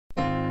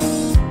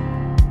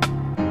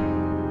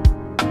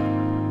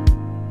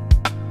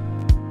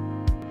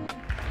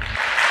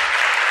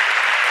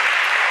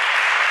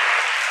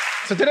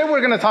So today we're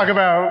going to talk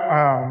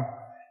about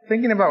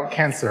thinking about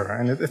cancer,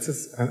 and it's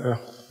this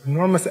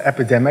enormous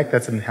epidemic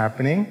that's been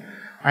happening.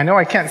 I know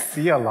I can't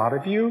see a lot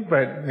of you,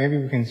 but maybe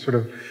we can sort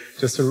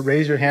of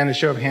raise your hand, a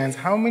show of hands.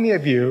 How many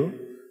of you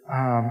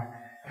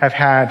have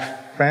had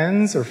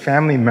friends or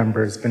family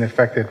members been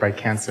affected by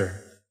cancer?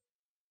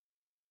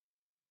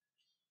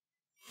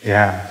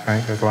 Yeah,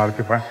 right? There's a lot of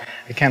people.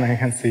 I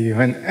can't see you.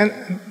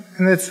 And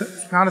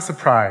it's not a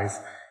surprise.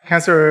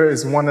 Cancer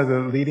is one of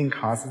the leading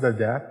causes of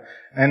death.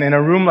 And in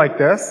a room like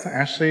this,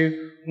 actually,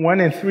 1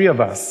 in 3 of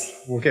us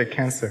will get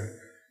cancer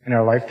in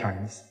our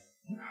lifetimes.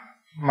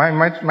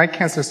 My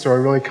cancer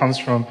story really comes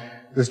from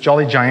this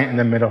jolly giant in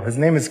the middle. His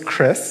name is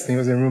Chris. He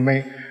was a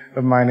roommate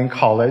of mine in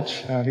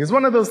college. He was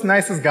one of those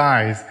nicest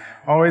guys,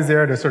 always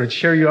there to sort of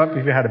cheer you up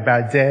if you had a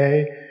bad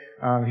day.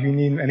 If you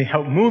need any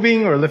help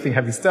moving or lifting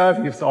heavy stuff,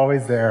 he was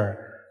always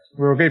there.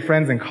 We were great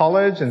friends in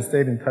college and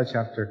stayed in touch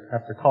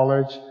after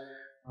college.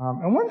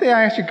 And one day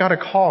I actually got a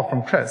call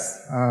from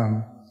Chris.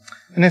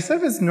 And instead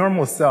of his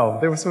normal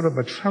self, there was sort of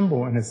a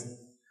tremble in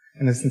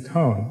his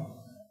tone.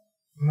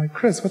 I'm like,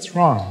 Chris, what's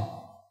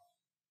wrong?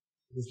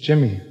 It's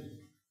Jimmy.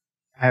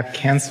 I have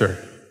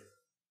cancer.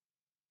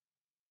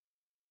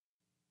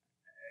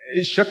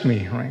 It shook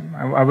me, right?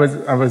 I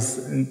was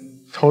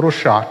in total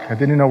shock. I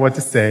didn't know what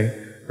to say.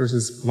 There was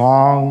this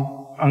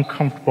long,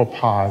 uncomfortable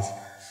pause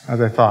as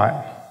I thought.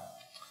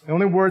 The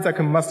only words I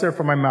could muster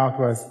from my mouth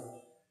was,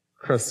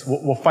 Chris,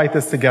 we'll fight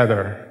this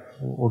together.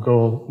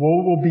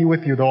 We'll be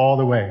with you all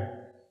the way.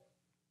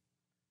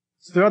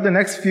 So throughout the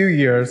next few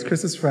years,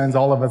 Chris's friends,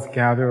 all of us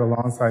gathered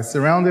alongside,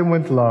 surrounded him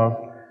with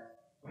love,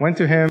 went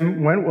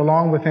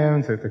along with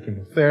him to the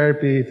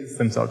chemotherapy, to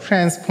stem cell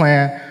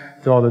transplant,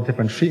 to all the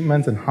different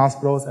treatments and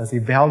hospitals as he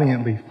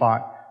valiantly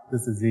fought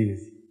this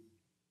disease.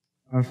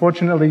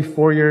 Unfortunately,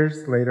 4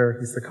 years later,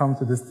 he succumbed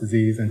to this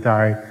disease and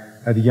died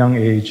at the young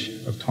age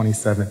of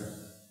 27.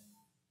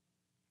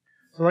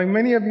 So like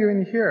many of you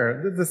in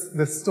here,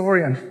 this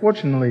story,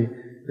 unfortunately,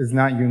 is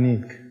not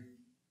unique.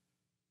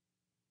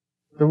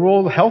 The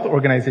World Health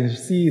Organization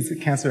sees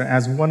cancer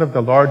as one of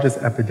the largest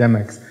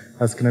epidemics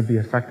that's going to be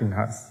affecting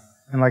us.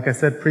 And like I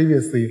said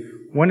previously,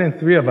 1 in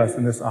 3 of us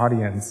in this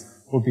audience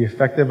will be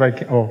affected by,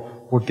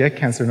 or will get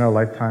cancer in our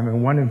lifetime,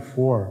 and 1 in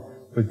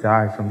 4 would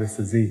die from this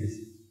disease.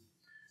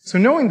 So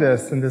knowing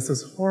this, and this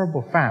is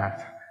horrible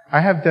fact,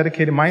 I have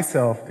dedicated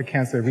myself to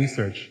cancer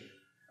research.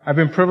 I've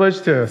been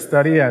privileged to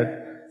study at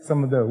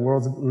some of the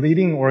world's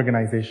leading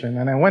organizations,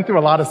 and I went through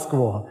a lot of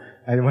school.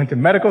 I went to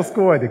medical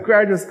school, I did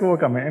graduate school,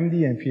 got my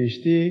MD and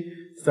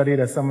PhD, studied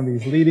at some of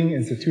these leading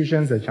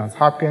institutions at Johns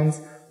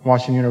Hopkins,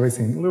 Washington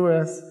University in St.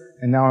 Louis,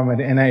 and now I'm at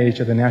the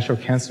NIH at the National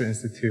Cancer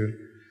Institute,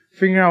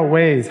 figuring out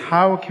ways,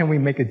 how can we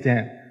make a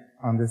dent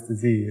on this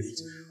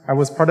disease? I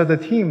was part of the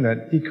team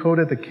that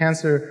decoded the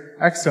cancer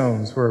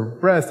exomes for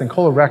breast and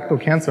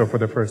colorectal cancer for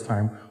the first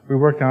time. We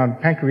worked on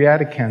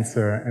pancreatic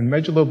cancer and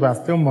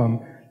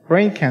medulloblastoma,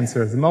 brain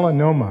cancers,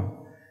 melanoma,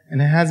 and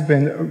it has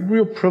been a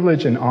real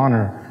privilege and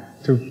honor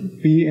to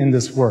be in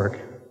this work.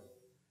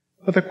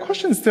 But the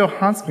question still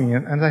haunts me,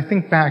 and I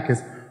think back, is,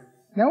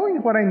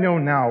 knowing what I know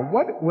now,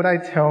 what would I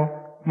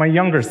tell my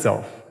younger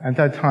self at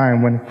that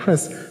time when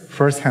Chris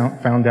first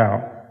found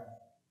out?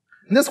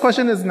 And this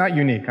question is not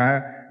unique.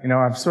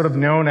 I'm sort of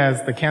known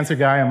as the cancer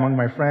guy among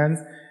my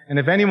friends, and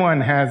if anyone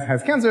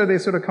has cancer, they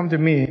sort of come to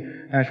me,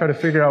 and I try to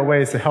figure out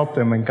ways to help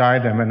them and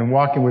guide them, and I'm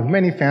walking with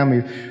many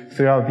families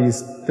throughout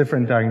these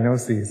different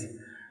diagnoses.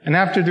 And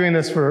after doing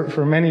this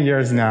for many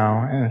years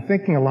now, and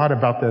thinking a lot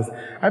about this,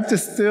 I've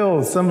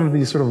distilled some of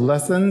these sort of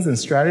lessons and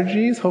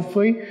strategies,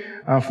 hopefully,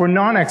 for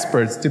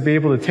non-experts to be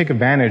able to take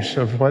advantage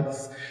of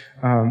what's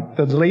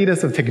the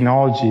latest of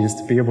technologies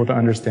to be able to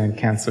understand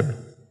cancer.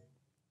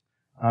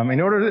 In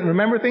order to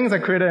remember things, I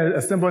created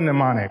a simple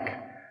mnemonic,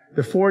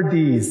 the 4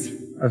 Ds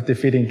of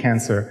defeating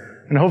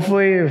cancer. And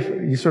hopefully, if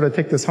you sort of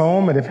take this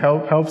home and it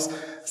helps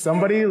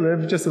somebody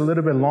live just a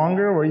little bit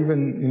longer or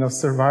even,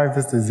 survive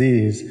this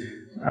disease,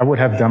 I would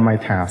have done my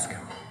task.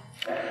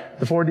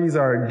 The 4 Ds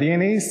are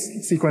DNA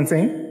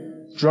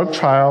sequencing, drug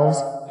trials,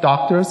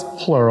 doctors,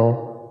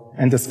 plural,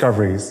 and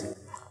discoveries.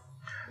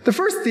 The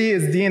first D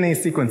is DNA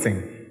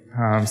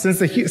sequencing. Since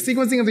the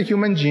sequencing of the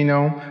human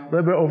genome a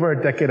little bit over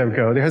a decade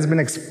ago, there has been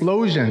an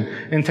explosion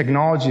in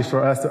technology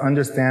for us to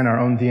understand our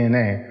own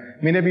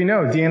DNA. Many of you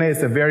know DNA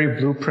is the very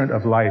blueprint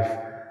of life.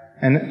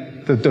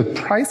 And the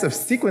price of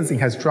sequencing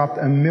has dropped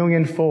 1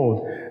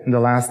 million-fold in the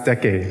last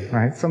decade,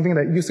 right? Something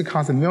that used to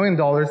cost $1 million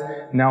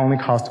now only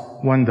costs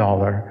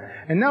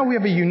 $1. And now we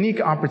have a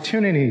unique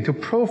opportunity to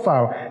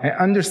profile and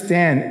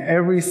understand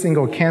every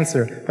single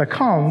cancer that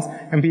comes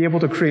and be able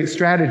to create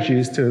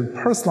strategies to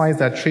personalize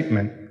that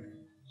treatment.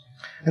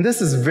 And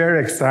this is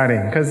very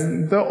exciting because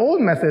the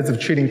old methods of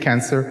treating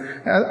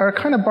cancer are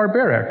kind of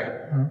barbaric.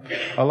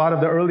 A lot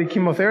of the early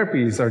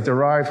chemotherapies are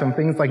derived from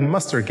things like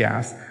mustard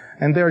gas,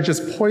 and they're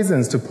just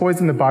poisons to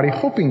poison the body,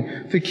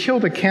 hoping to kill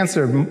the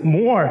cancer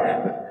more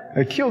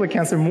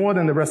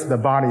than the rest of the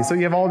body. So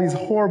you have all these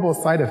horrible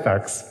side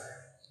effects.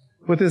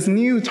 With this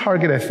new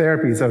targeted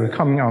therapies that are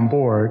coming on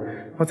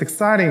board, what's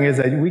exciting is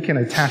that we can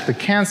attack the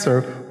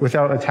cancer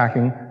without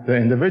attacking the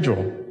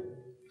individual.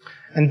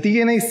 And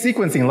DNA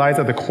sequencing lies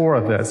at the core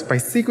of this. By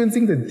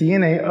sequencing the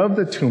DNA of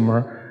the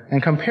tumor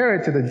and compare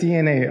it to the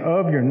DNA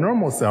of your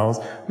normal cells,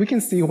 we can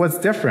see what's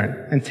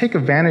different and take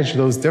advantage of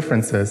those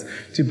differences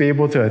to be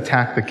able to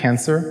attack the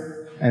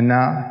cancer and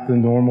not the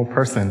normal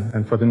person,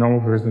 and for the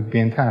normal person to be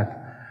intact.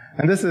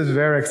 And this is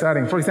very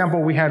exciting. For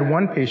example, we had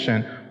one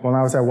patient when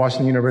I was at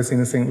Washington University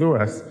in St.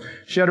 Louis.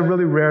 She had a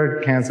really rare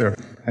cancer,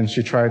 and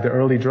she tried the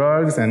early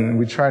drugs, and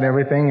we tried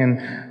everything, and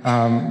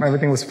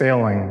everything was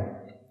failing.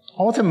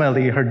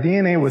 Ultimately, her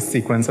DNA was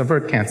sequenced of her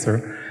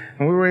cancer,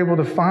 and we were able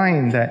to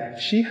find that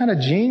she had a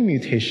gene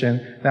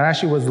mutation that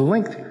actually was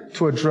linked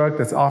to a drug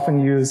that's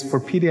often used for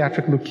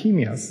pediatric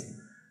leukemias.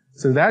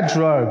 So that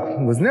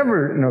drug was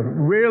never,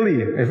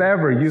 rarely, if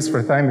ever, used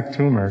for thymic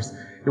tumors.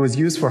 It was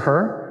used for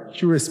her.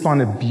 She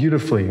responded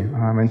beautifully.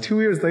 And 2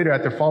 years later,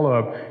 after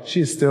follow-up,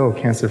 she is still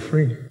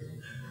cancer-free.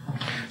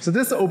 So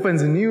this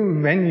opens new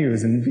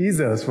venues and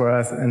visas for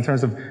us in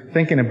terms of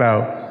thinking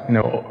about,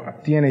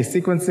 DNA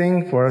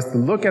sequencing for us to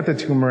look at the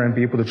tumor and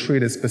be able to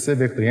treat it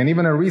specifically. And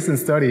even a recent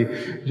study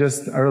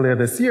just earlier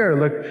this year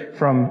looked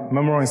from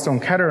Memorial Sloan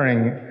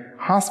Kettering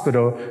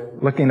Hospital,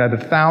 looking at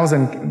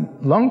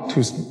 1,000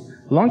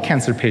 lung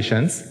cancer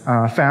patients,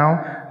 found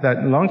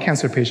that lung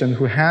cancer patients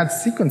who had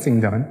sequencing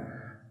done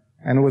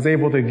and was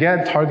able to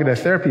get targeted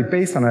therapy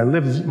based on it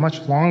lived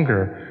much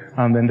longer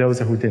than those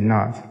who did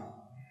not.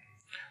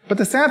 But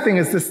the sad thing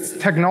is this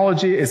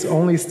technology is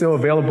only still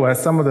available at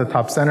some of the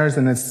top centers,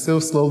 and it's still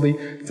slowly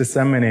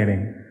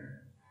disseminating.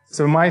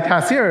 So my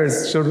task here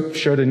is to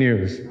share the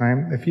news,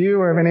 right? If you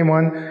or if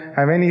anyone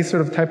have any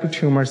sort of type of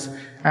tumors,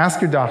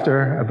 ask your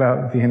doctor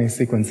about DNA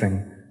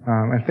sequencing,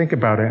 and think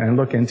about it and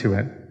look into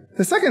it.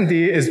 The second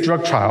D is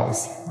drug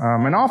trials.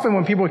 And often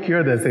when people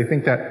hear this, they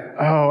think that,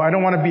 I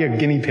don't want to be a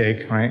guinea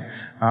pig, right?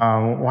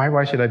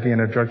 Why should I be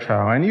in a drug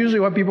trial? And usually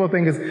what people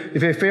think is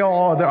if they fail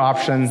all other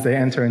options, they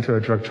enter into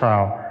a drug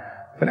trial.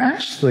 But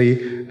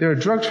actually, there are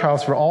drug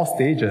trials for all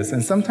stages,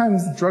 and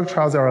sometimes drug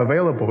trials are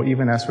available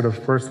even as sort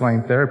of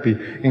first-line therapy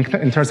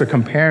in terms of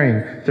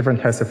comparing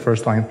different types of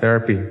first-line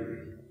therapy.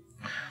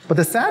 But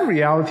the sad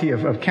reality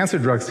of cancer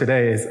drugs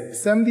today is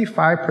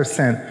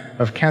 75%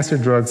 of cancer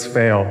drugs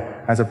fail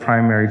as a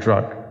primary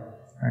drug.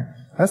 Right?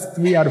 That's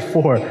 3 out of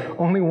 4.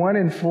 Only 1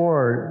 in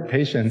 4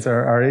 patients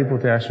are able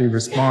to actually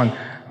respond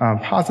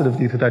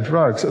positively to that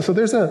drug. So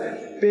there's a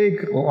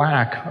big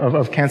lack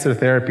of cancer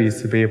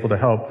therapies to be able to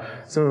help.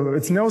 So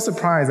it's no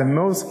surprise that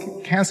most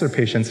cancer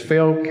patients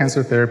fail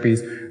cancer therapies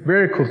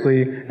very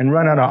quickly and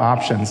run out of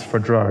options for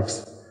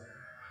drugs.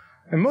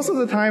 And most of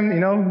the time,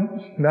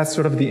 that's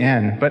sort of the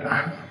end. But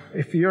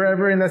if you're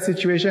ever in that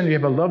situation, you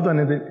have a loved one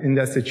in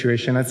that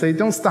situation, I'd say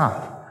don't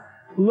stop.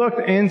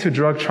 Look into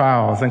drug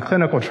trials and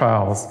clinical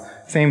trials.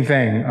 Same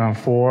thing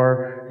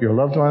for your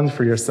loved ones,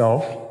 for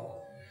yourself.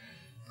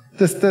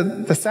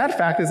 The sad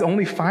fact is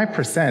only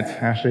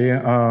 5% actually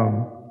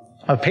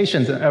of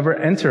patients ever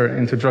enter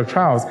into drug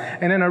trials.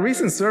 And in a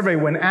recent survey,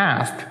 when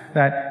asked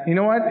that,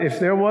 if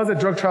there was a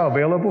drug trial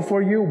available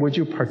for you, would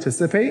you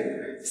participate?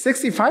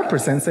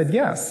 65% said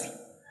yes.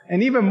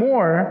 And even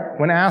more,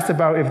 when asked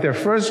about if their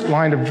first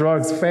line of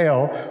drugs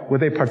fail, would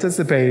they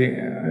participate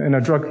in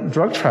a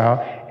drug trial,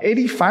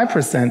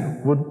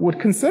 85% would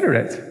consider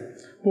it.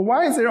 Well,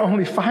 why is there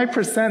only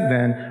 5%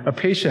 then of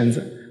patients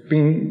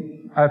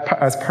being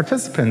as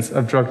participants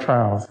of drug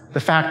trials? The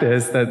fact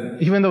is that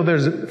even though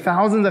there's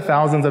thousands and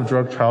thousands of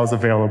drug trials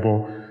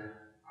available,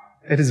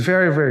 it is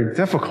very, very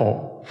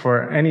difficult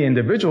for any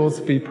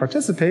individuals to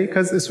participate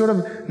because it's sort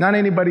of not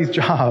anybody's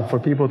job for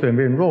people to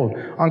be enrolled.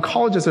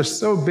 Oncologists are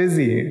so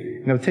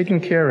busy, taking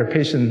care of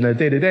patients in their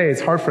day-to-day,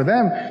 it's hard for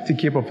them to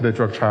keep up with the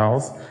drug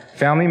trials.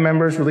 Family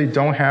members really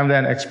don't have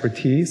that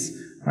expertise,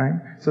 right?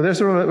 So there's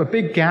sort of a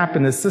big gap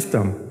in the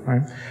system,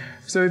 right?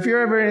 So if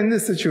you're ever in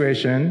this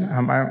situation,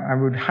 I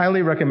would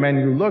highly recommend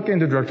you look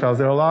into drug trials.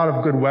 There are a lot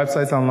of good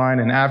websites online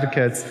and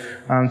advocates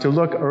to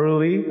look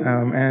early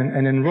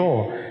and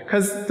enroll.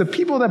 Because the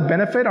people that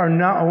benefit are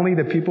not only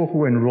the people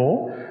who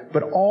enroll,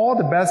 but all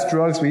the best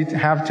drugs we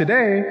have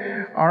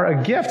today are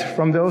a gift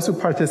from those who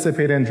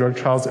participated in drug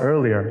trials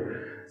earlier.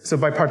 So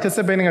by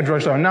participating in a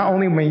drug trial, not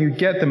only may you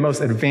get the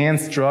most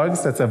advanced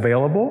drugs that's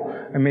available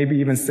and maybe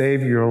even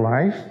save your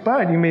life,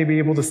 but you may be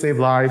able to save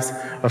lives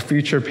of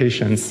future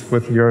patients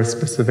with your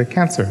specific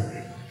cancer.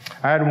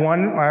 I have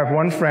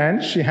one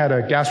friend, she had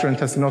a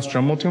gastrointestinal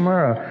stromal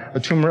tumor, a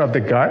tumor of the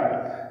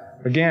gut.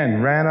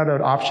 Again, ran out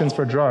of options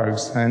for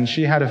drugs, and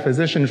she had a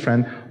physician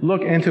friend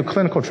look into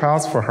clinical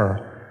trials for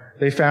her.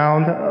 They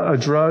found a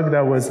drug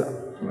that was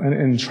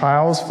in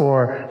trials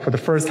for the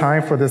first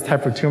time for this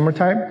type of tumor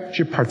type.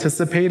 She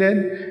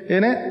participated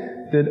in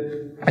it,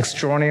 did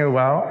extraordinarily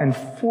well, and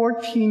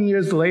 14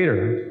 years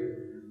later,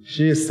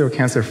 she is still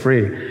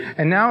cancer-free.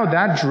 And now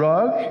that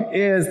drug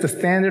is the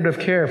standard of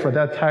care for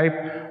that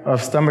type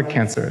of stomach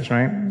cancers,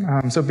 right?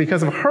 So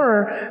because of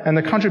her and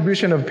the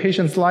contribution of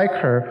patients like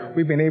her,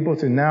 we've been able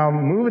to now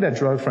move that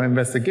drug from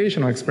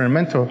investigational,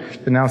 experimental,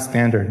 to now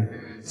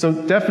standard. So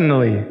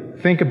definitely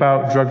think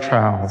about drug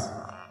trials.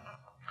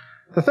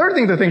 The third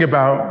thing to think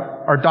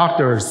about are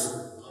doctors,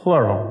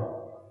 plural.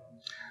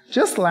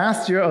 Just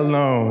last year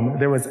alone,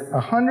 there was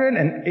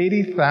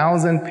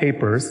 180,000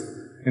 papers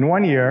in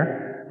 1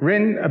 year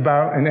written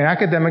about in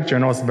academic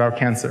journals about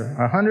cancer.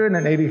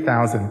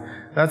 180,000.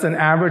 That's an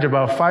average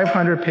about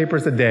 500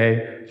 papers a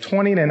day,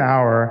 20 an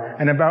hour,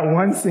 and about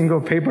one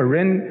single paper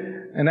written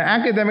in an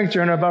academic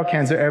journal about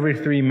cancer every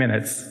 3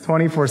 minutes,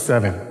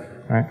 24/7.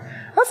 Right?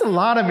 That's a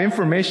lot of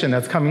information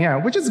that's coming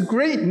out, which is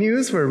great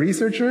news for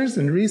researchers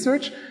and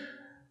research,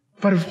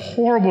 but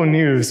horrible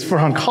news for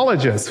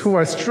oncologists who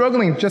are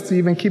struggling just to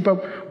even keep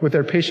up with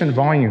their patient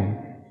volume.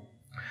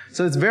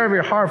 So it's very,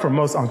 very hard for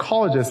most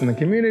oncologists in the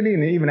community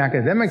and even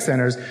academic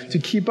centers to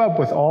keep up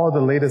with all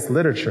the latest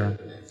literature.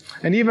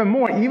 And even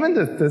more, even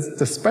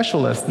the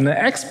specialists and the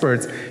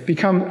experts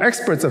become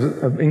experts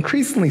of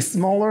increasingly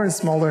smaller and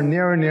smaller,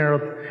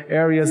 narrow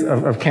areas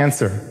of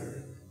cancer.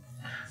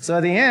 So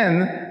at the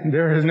end,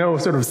 there is no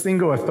sort of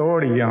single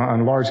authority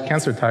on large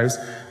cancer types,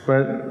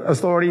 but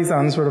authorities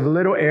on sort of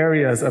little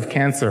areas of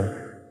cancer.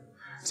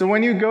 So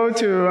when you go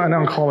to an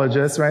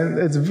oncologist, right,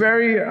 it's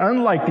very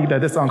unlikely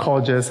that this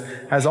oncologist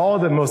has all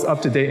the most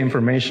up-to-date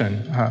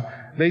information.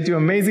 They do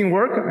amazing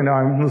work, and I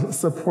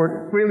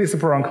really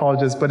support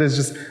oncologists, but it's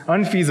just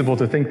unfeasible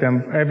to think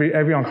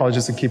every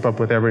oncologist to keep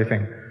up with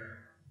everything.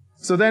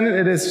 So then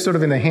it is sort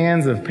of in the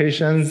hands of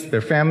patients,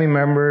 their family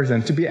members,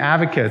 and to be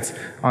advocates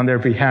on their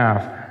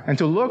behalf, and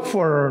to look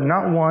for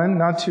not one,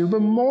 not two,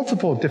 but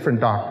multiple different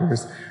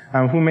doctors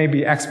who may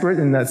be expert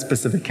in that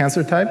specific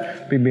cancer type,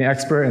 maybe an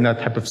expert in that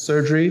type of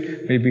surgery,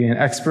 maybe an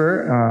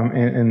expert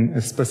in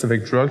a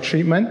specific drug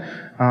treatment,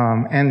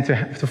 and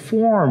to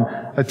form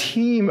a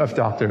team of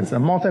doctors, a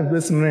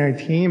multidisciplinary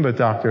team of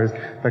doctors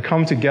that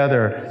come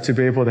together to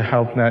be able to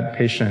help that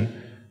patient.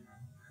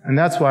 And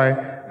that's why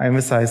I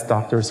emphasize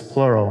doctors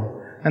plural.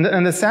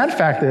 And the sad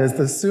fact is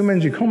the Suman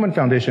G. Komen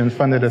Foundation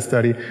funded a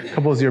study a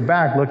couple of years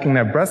back looking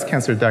at breast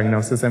cancer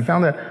diagnosis and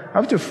found that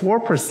up to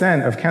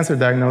 4% of cancer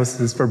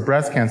diagnoses for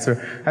breast cancer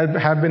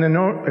have been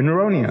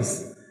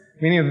erroneous.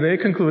 Meaning they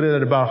concluded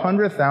that about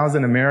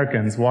 100,000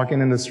 Americans walking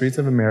in the streets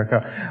of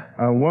America,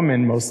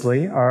 women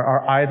mostly,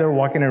 are either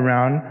walking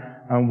around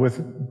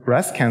with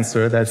breast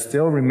cancer that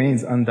still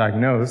remains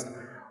undiagnosed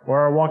or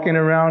are walking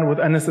around with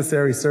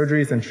unnecessary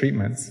surgeries and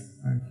treatments.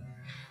 Right?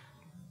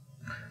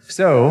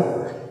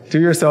 So, do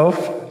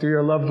yourself, do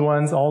your loved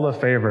ones all a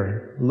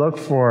favor. Look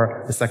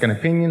for a second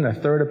opinion, a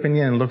third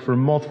opinion, and look for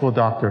multiple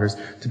doctors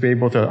to be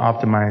able to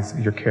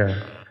optimize your care.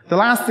 The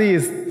last thing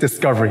is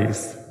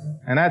discoveries.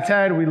 And at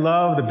TED, we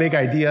love the big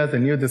ideas, the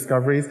new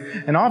discoveries,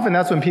 and often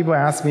that's when people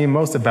ask me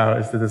most about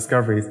is the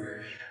discoveries.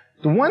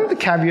 The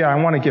caveat I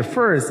want to give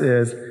first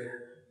is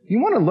you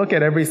want to look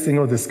at every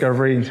single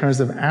discovery in terms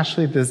of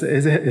actually is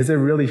it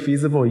really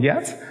feasible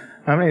yet?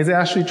 I mean, is it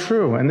actually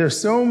true? And there's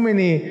so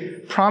many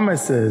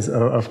promises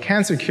of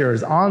cancer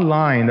cures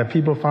online that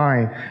people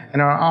find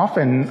and are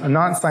often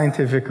not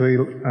scientifically,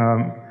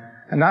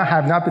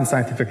 have not been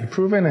scientifically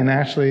proven and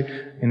actually,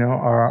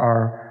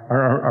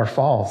 are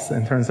false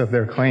in terms of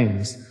their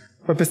claims.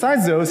 But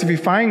besides those, if you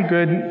find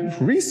good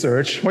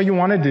research, what you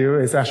want to do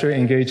is actually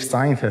engage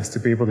scientists to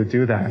be able to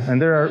do that.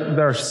 And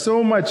there are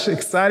so much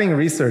exciting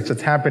research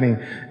that's happening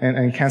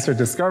in cancer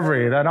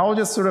discovery that I'll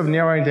just sort of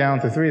narrow it down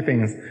to 3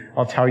 things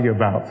I'll tell you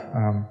about.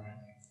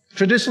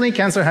 Traditionally,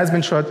 cancer has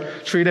been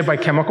treated by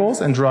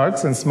chemicals and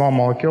drugs and small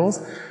molecules,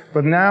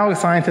 but now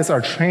scientists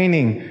are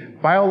training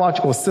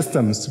biological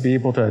systems to be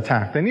able to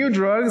attack. The new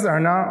drugs are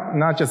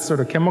not just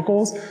sort of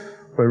chemicals,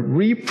 but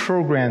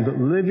reprogrammed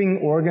living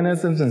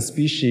organisms and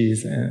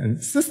species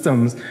and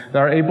systems that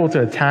are able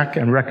to attack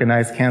and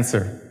recognize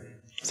cancer.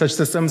 Such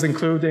systems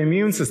include the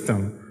immune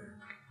system,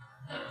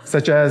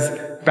 such as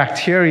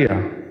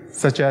bacteria,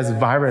 such as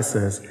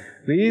viruses.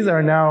 These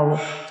are now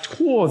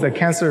tools that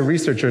cancer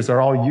researchers are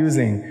all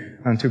using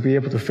to be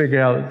able to figure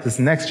out this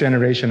next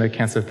generation of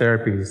cancer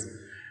therapies.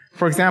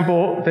 For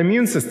example, the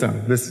immune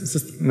system,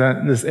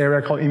 this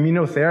area called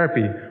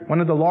immunotherapy, one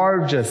of the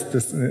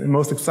largest,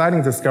 most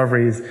exciting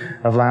discoveries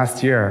of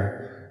last year.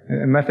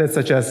 Methods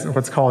such as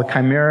what's called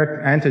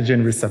chimeric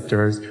antigen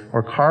receptors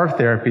or CARV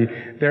therapy,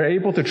 they're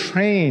able to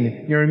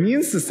train your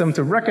immune system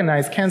to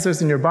recognize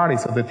cancers in your body.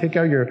 So they take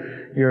out your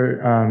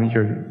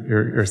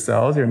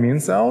cells, your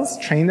immune cells,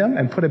 train them,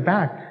 and put it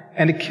back,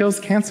 and it kills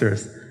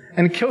cancers.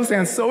 And it kills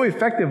them so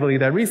effectively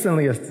that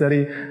recently a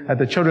study at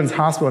the Children's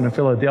Hospital in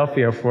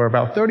Philadelphia for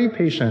about 30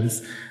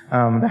 patients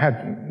that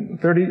had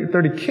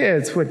 30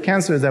 kids who had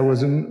cancer that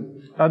was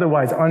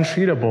otherwise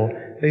untreatable,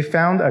 they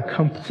found a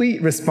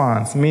complete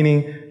response,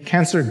 meaning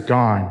cancer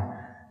gone,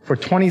 for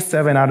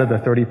 27 out of the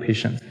 30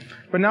 patients.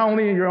 But not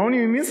only your own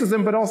immune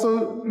system, but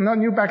also not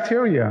new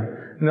bacteria.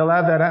 In the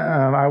lab that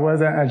I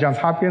was at Johns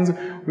Hopkins,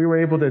 we were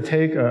able to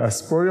take a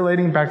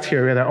sporulating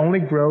bacteria that only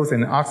grows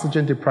in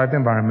oxygen-deprived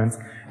environments,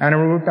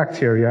 anaerobic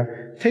bacteria,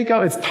 take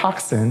out its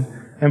toxin,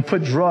 and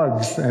put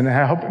drugs and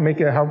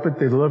help it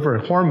deliver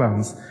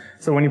hormones.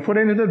 So when you put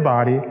it into the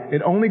body,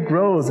 it only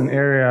grows in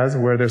areas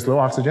where there's low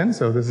oxygen.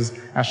 So this is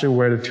actually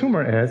where the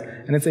tumor is,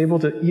 and it's able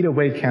to eat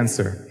away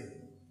cancer.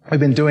 We've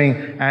been doing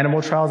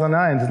animal trials on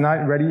that, and it's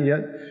not ready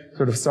yet.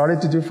 Sort of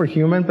started to do for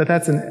human, but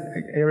that's an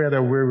area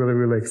that we're really,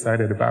 really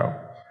excited about.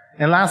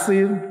 And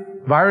lastly,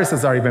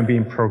 viruses are even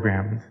being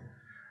programmed.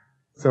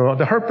 So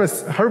the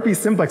herpes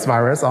simplex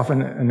virus,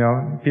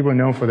 often people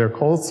know for their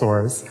cold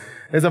sores,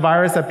 is a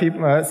virus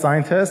that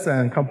scientists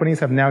and companies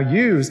have now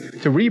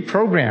used to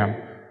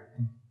reprogram.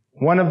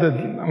 One of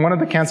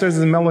the cancers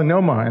is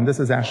melanoma, and this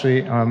is actually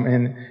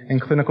in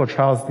clinical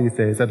trials these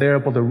days, that they're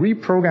able to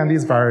reprogram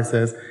these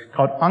viruses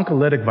called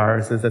oncolytic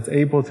viruses that's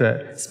able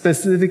to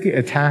specifically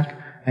attack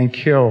and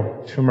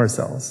kill tumor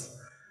cells.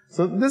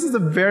 So this is a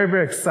very,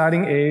 very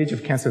exciting age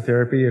of cancer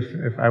therapy,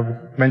 if I would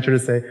venture to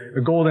say,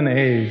 a golden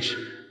age.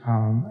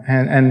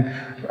 And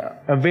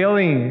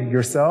availing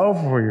yourself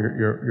or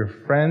your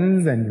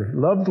friends and your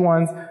loved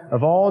ones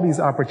of all these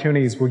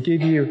opportunities will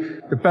give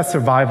you the best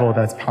survival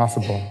that's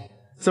possible.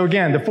 So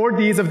again, the 4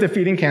 Ds of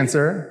defeating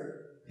cancer: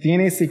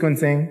 DNA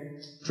sequencing,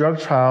 drug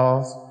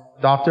trials,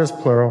 doctors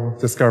plural,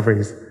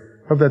 discoveries.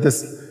 Hope that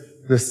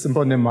this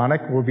simple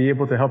mnemonic will be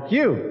able to help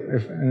you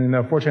if in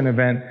the fortunate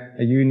event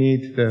that you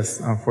need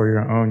this for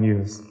your own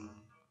use.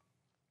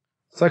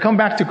 So I come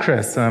back to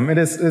Chris. It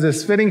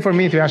is fitting for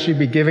me to actually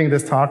be giving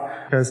this talk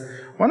because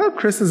one of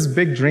Chris's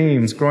big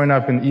dreams growing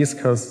up in the East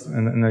Coast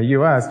in the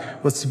US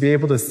was to be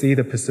able to see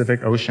the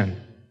Pacific Ocean.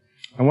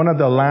 And one of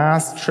the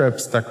last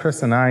trips that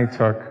Chris and I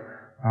took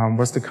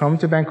was to come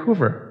to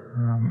Vancouver.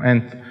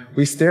 And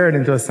we stared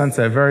into a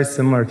sunset very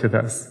similar to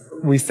this.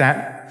 We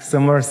sat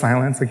similar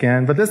silence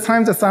again, but this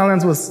time the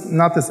silence was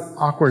not this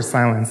awkward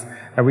silence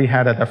that we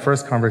had at the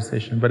first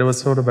conversation, but it was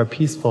sort of a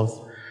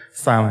peaceful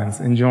silence,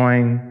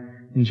 enjoying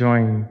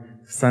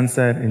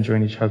sunset,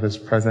 enjoying each other's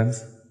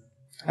presence.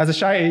 As a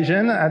shy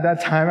Asian, at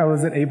that time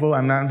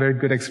I'm not very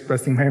good at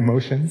expressing my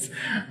emotions.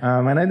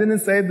 And I didn't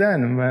say it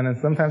then, and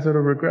sometimes sort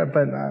of regret,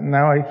 but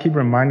now I keep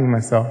reminding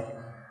myself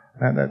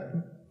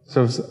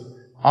so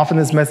often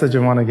this message I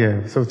want to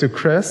give. So to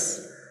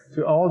Chris,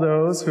 to all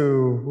those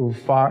who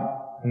fought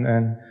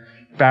and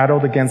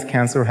battled against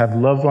cancer, have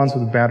loved ones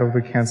who battled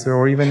with cancer,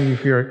 or even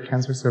if you're a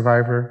cancer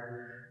survivor,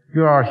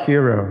 you are our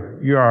hero.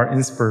 You are our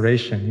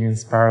inspiration. You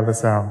inspire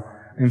us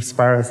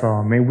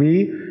all. May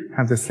we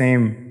have the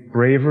same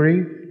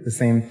bravery, the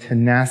same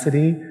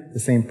tenacity, the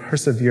same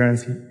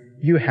perseverance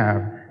you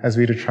have as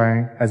we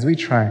try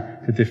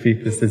to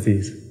defeat this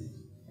disease.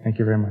 Thank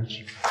you very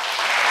much.